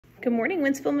Good morning,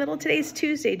 Wentzville Middle. Today's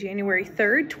Tuesday, January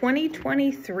 3rd,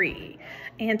 2023.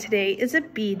 And today is a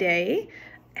B-Day.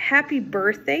 Happy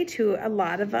birthday to a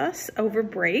lot of us over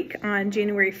break. On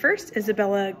January 1st,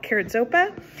 Isabella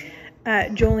Carrizopa,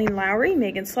 Jolene Lowry,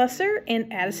 Megan Slusser,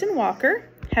 and Addison Walker.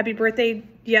 Happy birthday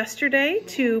yesterday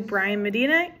to Brian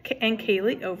Medina and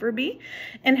Kaylee Overby.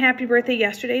 And happy birthday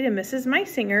yesterday to Mrs.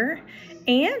 Meisinger.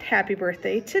 And happy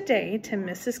birthday today to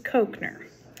Mrs. Kochner.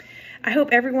 I hope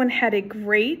everyone had a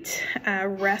great,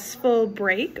 restful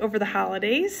break over the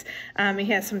holidays. We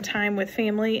had some time with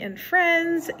family and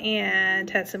friends and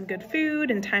had some good food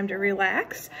and time to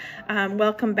relax.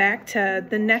 Welcome back to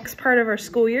the next part of our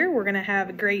school year. We're going to have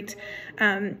a great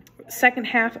second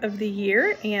half of the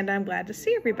year, and I'm glad to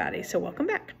see everybody, so welcome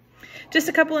back. Just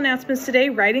a couple announcements today.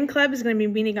 Writing Club is going to be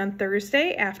meeting on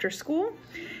Thursday after school.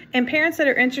 And parents that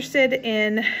are interested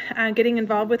in getting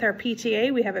involved with our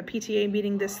PTA, we have a PTA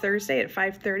meeting this Thursday at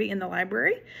 5:30 in the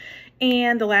library.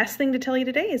 And the last thing to tell you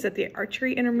today is that the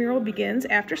archery intramural begins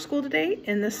after school today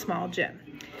in the small gym.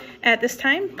 At this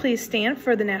time, please stand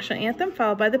for the national anthem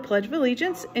followed by the Pledge of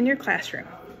Allegiance in your classroom.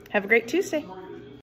 Have a great Tuesday.